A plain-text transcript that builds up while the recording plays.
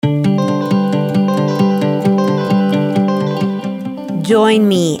Join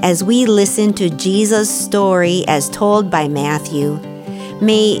me as we listen to Jesus' story as told by Matthew.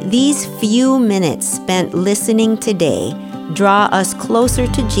 May these few minutes spent listening today draw us closer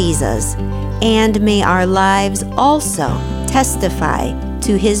to Jesus, and may our lives also testify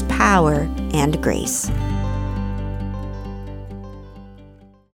to His power and grace.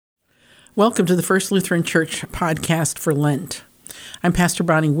 Welcome to the First Lutheran Church podcast for Lent. I'm Pastor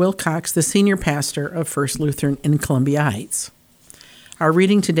Bonnie Wilcox, the senior pastor of First Lutheran in Columbia Heights. Our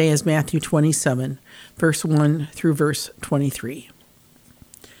reading today is Matthew 27, verse 1 through verse 23.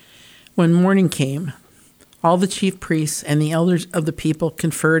 When morning came, all the chief priests and the elders of the people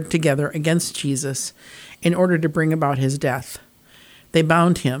conferred together against Jesus in order to bring about his death. They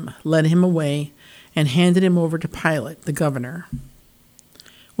bound him, led him away, and handed him over to Pilate, the governor.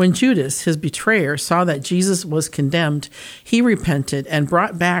 When Judas, his betrayer, saw that Jesus was condemned, he repented and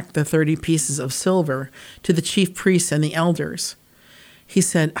brought back the 30 pieces of silver to the chief priests and the elders. He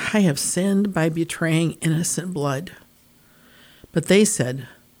said, "I have sinned by betraying innocent blood." But they said,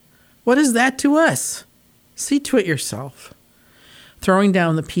 "What is that to us? See to it yourself." Throwing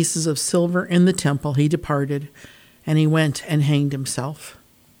down the pieces of silver in the temple, he departed, and he went and hanged himself.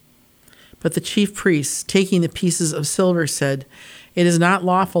 But the chief priests, taking the pieces of silver, said, "It is not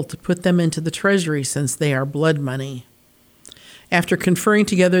lawful to put them into the treasury, since they are blood money." After conferring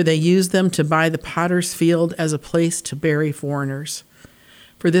together, they used them to buy the potter's field as a place to bury foreigners.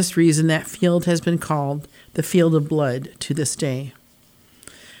 For this reason, that field has been called the field of blood to this day.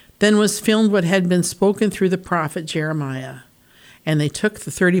 Then was filmed what had been spoken through the prophet Jeremiah. And they took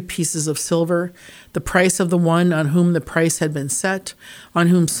the 30 pieces of silver, the price of the one on whom the price had been set, on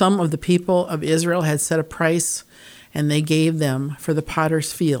whom some of the people of Israel had set a price, and they gave them for the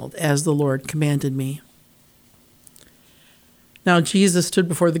potter's field, as the Lord commanded me. Now Jesus stood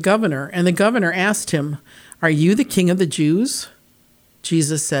before the governor, and the governor asked him, "Are you the king of the Jews?"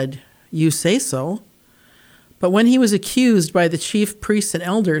 Jesus said, "You say so." But when he was accused by the chief priests and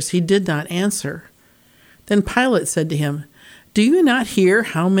elders, he did not answer. Then Pilate said to him, "Do you not hear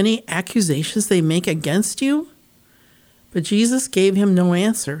how many accusations they make against you?" But Jesus gave him no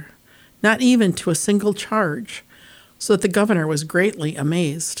answer, not even to a single charge, so that the governor was greatly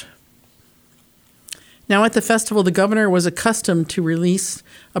amazed. Now at the festival, the governor was accustomed to release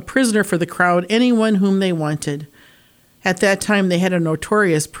a prisoner for the crowd, anyone whom they wanted. At that time, they had a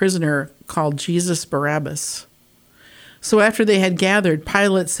notorious prisoner called Jesus Barabbas. So after they had gathered,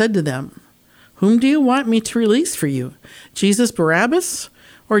 Pilate said to them, "Whom do you want me to release for you, Jesus Barabbas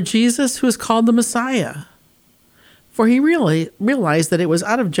or Jesus who is called the Messiah?" For he realized that it was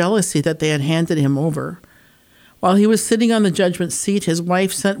out of jealousy that they had handed him over. While he was sitting on the judgment seat, his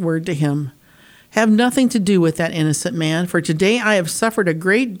wife sent word to him, "Have nothing to do with that innocent man, for today I have suffered a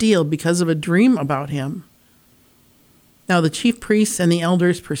great deal because of a dream about him." Now the chief priests and the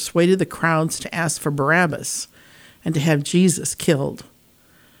elders persuaded the crowds to ask for Barabbas and to have Jesus killed.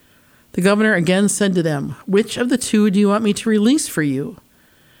 The governor again said to them, "Which of the two do you want me to release for you?"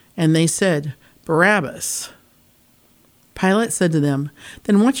 And they said, "Barabbas." Pilate said to them,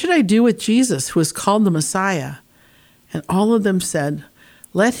 "Then what should I do with Jesus, who is called the Messiah?" And all of them said,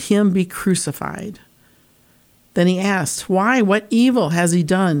 "Let him be crucified." Then he asked, "Why? What evil has he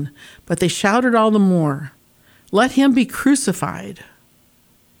done?" But they shouted all the more, "Let him be crucified."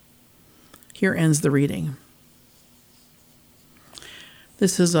 Here ends the reading.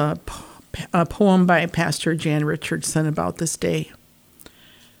 This is a poem by Pastor Jan Richardson about this day.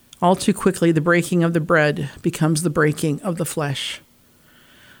 All too quickly, the breaking of the bread becomes the breaking of the flesh.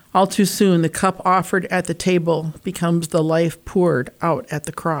 All too soon, the cup offered at the table becomes the life poured out at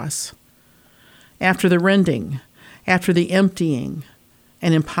the cross. After the rending, after the emptying,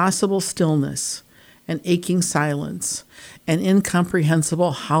 an impossible stillness, an aching silence, an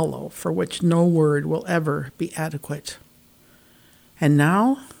incomprehensible hollow for which no word will ever be adequate. And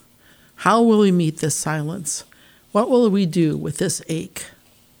now, how will we meet this silence? What will we do with this ache?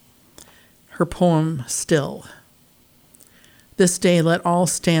 Her poem, Still. This day let all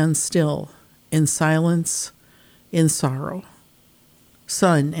stand still, in silence, in sorrow.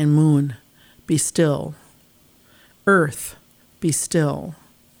 Sun and moon, be still. Earth, be still.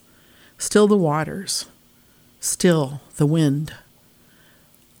 Still the waters, still the wind.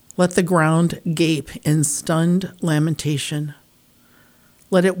 Let the ground gape in stunned lamentation.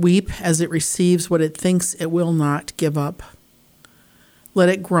 Let it weep as it receives what it thinks it will not give up. Let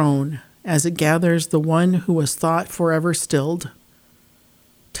it groan as it gathers the one who was thought forever stilled.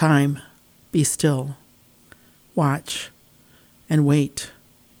 Time, be still. Watch and wait.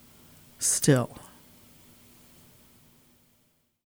 Still.